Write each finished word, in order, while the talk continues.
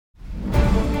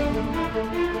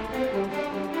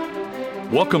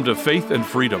Welcome to Faith and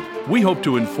Freedom. We hope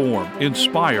to inform,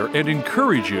 inspire, and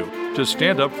encourage you to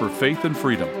stand up for faith and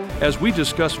freedom as we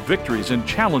discuss victories and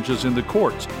challenges in the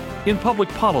courts, in public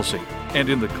policy, and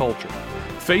in the culture.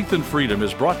 Faith and Freedom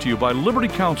is brought to you by Liberty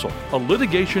Counsel, a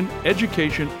litigation,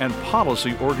 education, and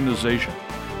policy organization.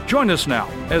 Join us now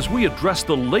as we address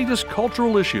the latest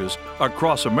cultural issues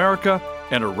across America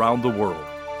and around the world.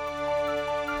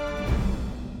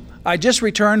 I just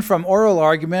returned from oral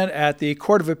argument at the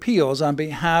Court of Appeals on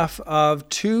behalf of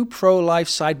two pro-life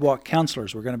sidewalk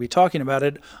counselors. We're going to be talking about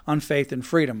it on Faith and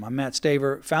Freedom. I'm Matt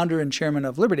Staver, founder and chairman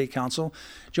of Liberty Counsel.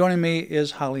 Joining me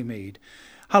is Holly Mead.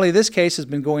 Holly, this case has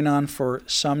been going on for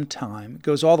some time. It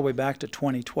goes all the way back to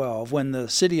 2012 when the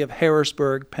city of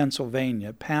Harrisburg,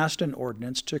 Pennsylvania, passed an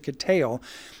ordinance to curtail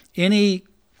any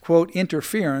quote,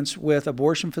 interference with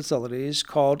abortion facilities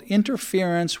called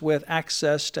interference with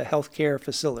access to health care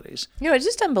facilities. You know, it's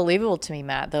just unbelievable to me,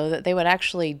 Matt, though, that they would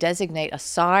actually designate a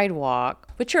sidewalk,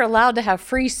 which you're allowed to have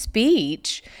free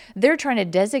speech. They're trying to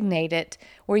designate it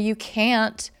where you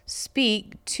can't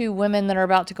speak to women that are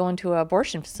about to go into an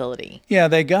abortion facility. Yeah,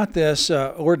 they got this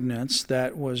ordinance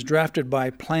that was drafted by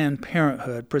Planned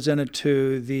Parenthood, presented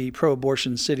to the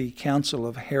pro-abortion city council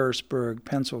of Harrisburg,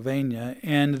 Pennsylvania,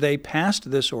 and they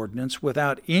passed this ordinance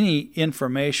without any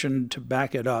information to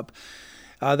back it up.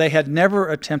 They had never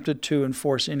attempted to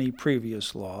enforce any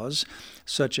previous laws,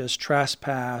 such as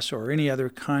trespass or any other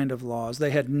kind of laws. They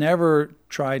had never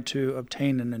tried to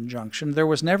obtain an injunction. There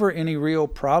was never any real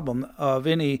problem of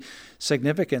any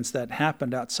significance that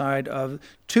happened outside of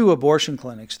two abortion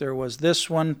clinics. There was this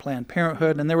one, Planned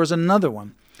Parenthood, and there was another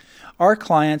one. Our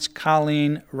clients,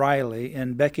 Colleen Riley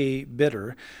and Becky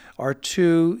Bitter, are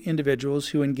two individuals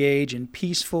who engage in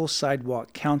peaceful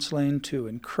sidewalk counseling to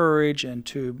encourage and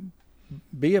to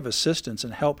be of assistance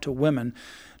and help to women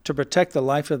to protect the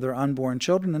life of their unborn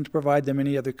children and to provide them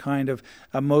any other kind of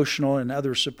emotional and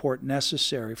other support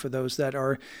necessary for those that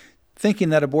are thinking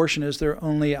that abortion is their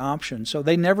only option. So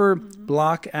they never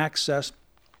block access.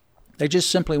 They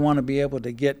just simply want to be able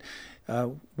to get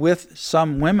with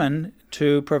some women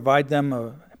to provide them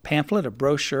a pamphlet, a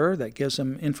brochure that gives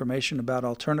them information about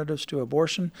alternatives to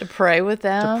abortion. To pray with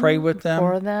them.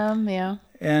 For them, yeah.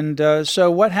 And so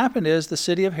what happened is the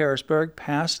city of Harrisburg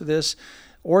passed this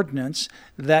ordinance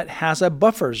that has a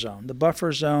buffer zone. The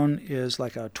buffer zone is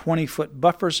like a 20-foot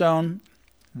buffer zone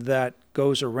that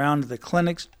goes around the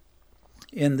clinics.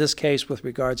 In this case, with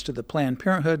regards to the Planned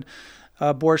Parenthood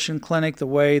abortion clinic, the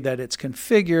way that it's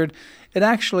configured, it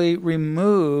actually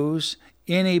removes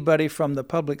anybody from the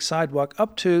public sidewalk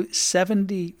up to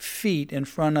 70 feet in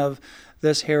front of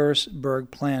this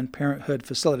Harrisburg Planned Parenthood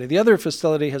facility. The other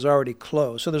facility has already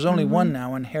closed, so there's only one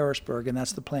now in Harrisburg, and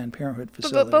that's the Planned Parenthood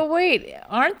facility. But wait,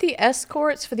 aren't the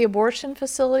escorts for the abortion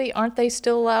facility, aren't they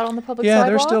still allowed on the public sidewalks? Yeah,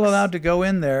 sidewalks? they're still allowed to go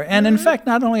in there. And in fact,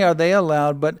 not only are they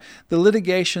allowed, but the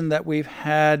litigation that we've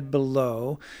had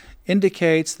below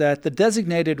indicates that the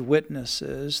designated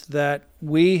witnesses that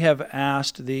we have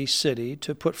asked the city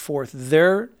to put forth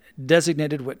their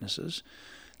designated witnesses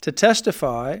to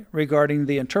testify regarding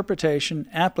the interpretation,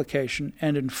 application,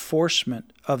 and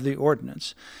enforcement of the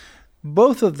ordinance.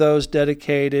 Both of those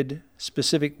dedicated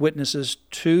specific witnesses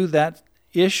to that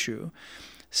issue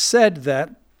said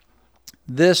that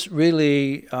this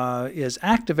really is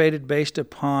activated based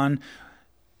upon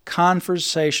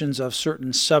conversations of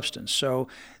certain substance. So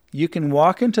you can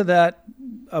walk into that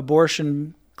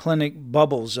abortion clinic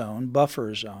buffer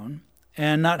zone,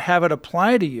 and not have it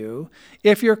apply to you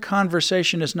if your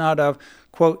conversation is not of,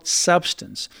 quote,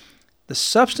 substance. The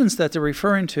substance that they're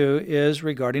referring to is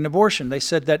regarding abortion. They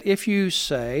said that if you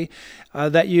say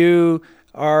that you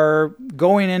are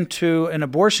going into an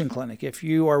abortion clinic, if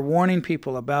you are warning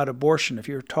people about abortion, if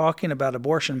you're talking about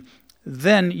abortion,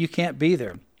 then you can't be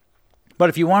there. But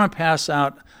if you want to pass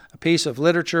out a piece of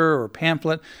literature or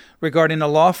pamphlet regarding a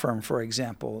law firm, for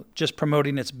example, just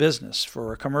promoting its business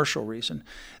for a commercial reason,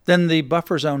 then the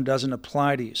buffer zone doesn't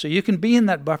apply to you. So you can be in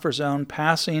that buffer zone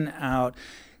passing out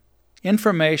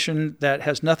information that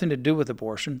has nothing to do with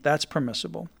abortion. That's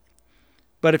permissible.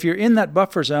 But if you're in that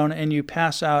buffer zone and you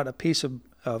pass out a piece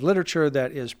of literature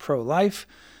that is pro-life,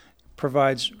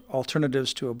 provides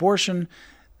alternatives to abortion,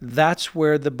 that's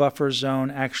where the buffer zone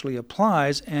actually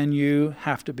applies, and you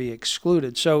have to be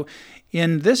excluded. So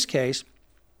in this case,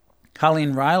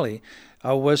 Colleen Riley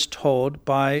was told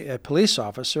by a police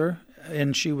officer,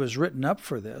 and she was written up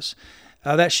for this,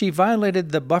 that she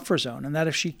violated the buffer zone, and that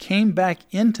if she came back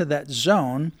into that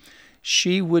zone,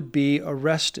 she would be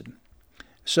arrested.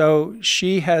 So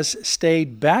she has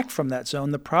stayed back from that zone.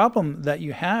 The problem that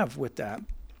you have with that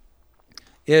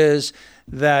is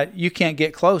that you can't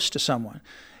get close to someone.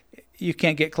 you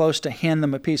can't get close to hand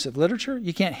them a piece of literature.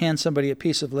 You can't hand somebody a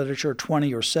piece of literature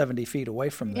 20 or 70 feet away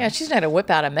from them. Yeah, she's not going to whip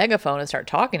out a megaphone and start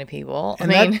talking to people.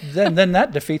 And then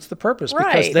that defeats the purpose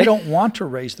because Right. they don't want to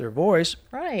raise their voice.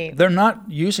 Right. They're not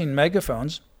using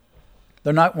megaphones.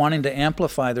 They're not wanting to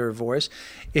amplify their voice.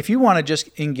 If you want to just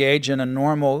engage in a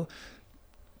normal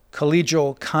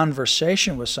collegial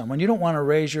conversation with someone, you don't want to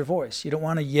raise your voice. You don't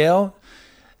want to yell.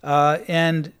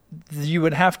 And you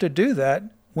would have to do that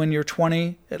when you're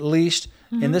 20, at least,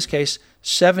 in this case,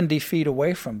 70 feet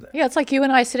away from them. Yeah, it's like you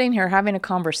and I sitting here having a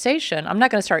conversation. I'm not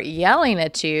going to start yelling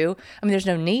at you. I mean, there's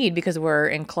no need because we're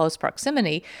in close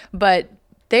proximity, but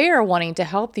they are wanting to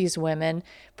help these women,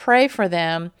 pray for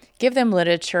them, give them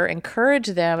literature, encourage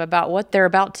them about what they're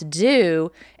about to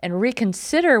do, and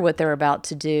reconsider what they're about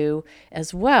to do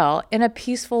as well in a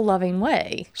peaceful, loving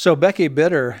way. So Becky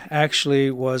Bitter actually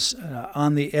was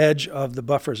on the edge of the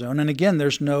buffer zone. And again,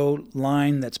 there's no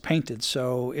line that's painted,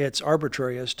 so it's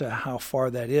arbitrary as to how far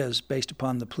that is based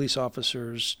upon the police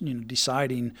officers,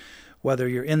 deciding whether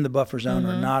you're in the buffer zone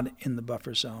or not in the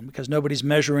buffer zone, because nobody's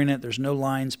measuring it. There's no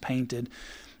lines painted,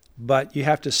 but you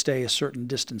have to stay a certain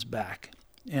distance back.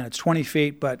 And it's 20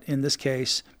 feet, but in this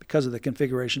case, because of the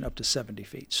configuration, up to 70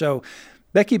 feet. So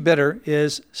Becky Bitter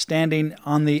is standing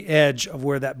on the edge of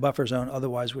where that buffer zone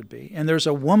otherwise would be. And there's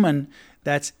a woman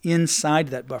that's inside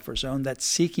that buffer zone that's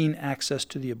seeking access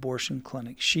to the abortion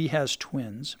clinic. She has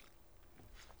twins,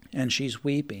 and she's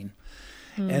weeping.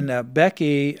 And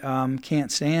Becky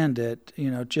can't stand it,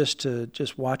 just to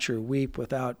watch her weep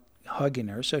without hugging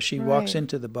her. So she walks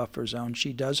into the buffer zone.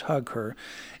 She does hug her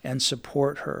and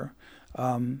support her.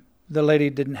 The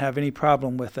lady didn't have any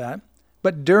problem with that.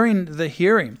 But during the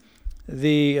hearing,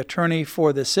 the attorney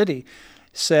for the city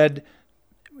said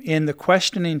in the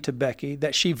questioning to Becky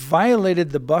that she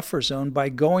violated the buffer zone by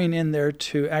going in there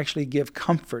to actually give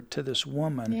comfort to this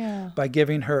woman by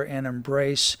giving her an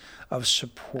embrace of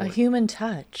support. A human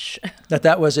touch.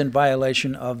 that was in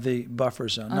violation of the buffer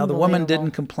zone. Now, the woman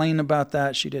didn't complain about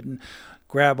that. She didn't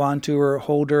grab onto her,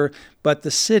 hold her, but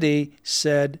the city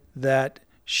said that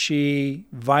she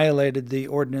violated the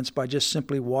ordinance by just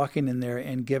simply walking in there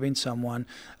and giving someone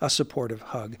a supportive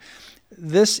hug.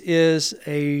 This is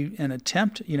an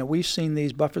attempt. We've seen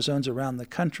these buffer zones around the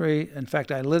country. In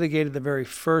fact, I litigated the very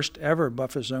first ever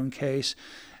buffer zone case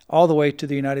all the way to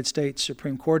the United States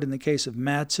Supreme Court in the case of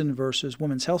Madsen versus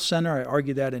Women's Health Center. I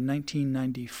argued that in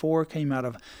 1994, came out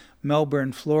of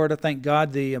Melbourne, Florida. Thank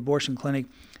God the abortion clinic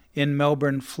in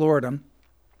Melbourne, Florida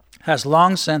has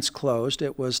long since closed.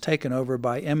 It was taken over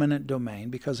by eminent domain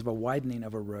because of a widening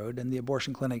of a road, and the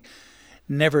abortion clinic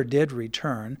never did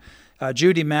return.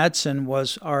 Judy Madsen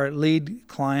was our lead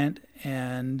client,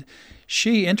 and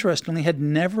she, interestingly, had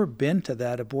never been to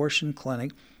that abortion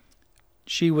clinic.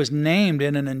 She was named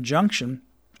in an injunction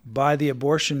by the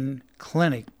abortion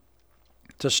clinic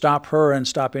to stop her and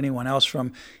stop anyone else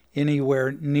from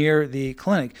anywhere near the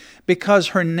clinic because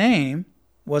her name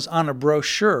was on a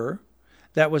brochure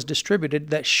that was distributed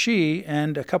that she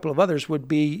and a couple of others would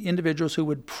be individuals who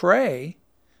would pray,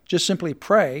 just simply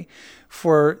pray,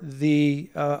 for the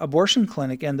abortion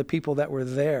clinic and the people that were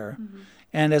there.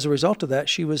 And as a result of that,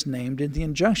 she was named in the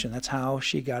injunction. That's how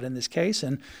she got in this case.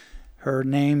 And her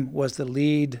name was the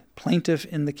lead plaintiff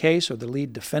in the case, or the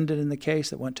lead defendant in the case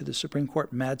that went to the Supreme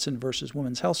Court, Madsen versus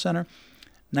Women's Health Center,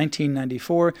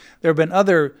 1994. There have been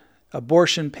other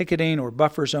abortion picketing or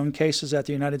buffer zone cases at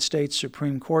the United States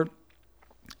Supreme Court.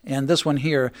 And this one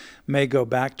here may go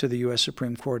back to the U.S.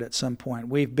 Supreme Court at some point.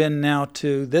 We've been now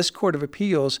to this Court of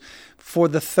Appeals for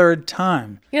the third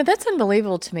time. That's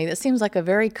unbelievable to me. That seems like a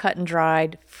very cut and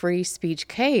dried free speech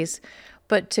case.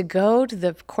 But to go to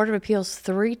the Court of Appeals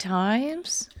 3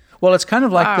 times? Well, it's kind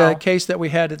of like the case that we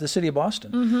had at the City of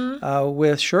Boston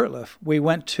with Shurtleff. We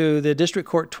went to the district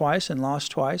court twice and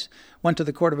lost twice, went to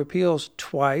the Court of Appeals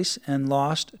twice and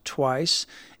lost twice.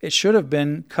 It should have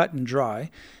been cut and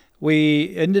dry.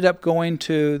 We ended up going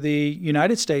to the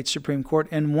United States Supreme Court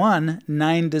and won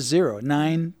 9-0,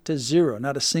 9-0,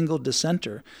 not a single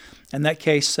dissenter. And that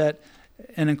case set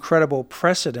an incredible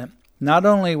precedent, not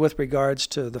only with regards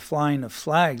to the flying of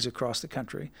flags across the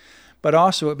country, but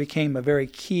also it became a very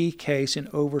key case in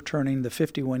overturning the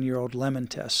 51-year-old Lemon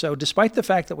test. So despite the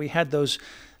fact that we had those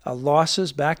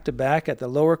losses back-to-back at the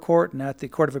lower court and at the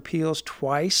Court of Appeals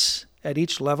twice at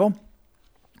each level,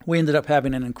 we ended up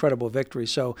having an incredible victory.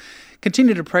 So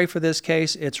continue to pray for this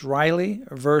case. It's Riley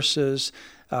versus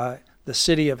the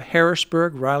city of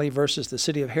Harrisburg. Riley versus the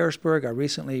city of Harrisburg. I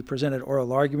recently presented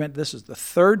oral argument. This is the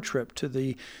third trip to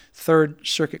the Third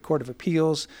Circuit Court of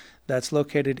Appeals. that's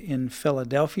located in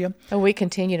Philadelphia. And we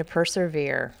continue to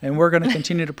persevere. And we're going to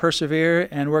continue to persevere,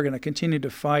 and we're going to continue to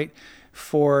fight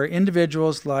for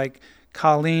individuals like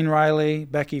Colleen Riley,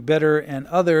 Becky Bitter, and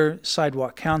other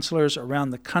sidewalk counselors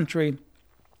around the country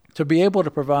to be able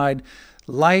to provide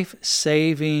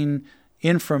life-saving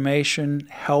information,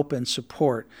 help, and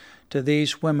support to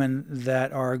these women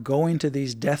that are going to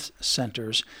these death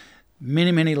centers.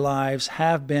 Many, many lives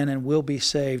have been and will be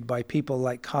saved by people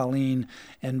like Colleen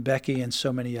and Becky and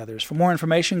so many others. For more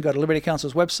information, go to Liberty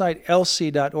Counsel's website,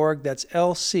 lc.org. That's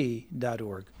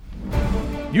lc.org.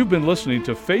 You've been listening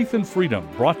to Faith and Freedom,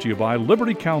 brought to you by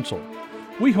Liberty Counsel.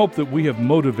 We hope that we have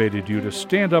motivated you to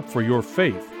stand up for your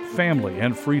faith, family,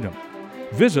 and freedom.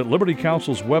 Visit Liberty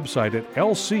Counsel's website at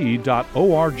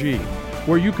lc.org,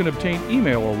 where you can obtain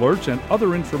email alerts and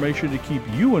other information to keep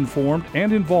you informed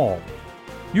and involved.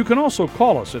 You can also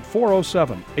call us at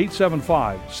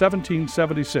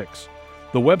 407-875-1776.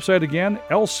 The website again,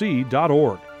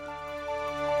 lc.org.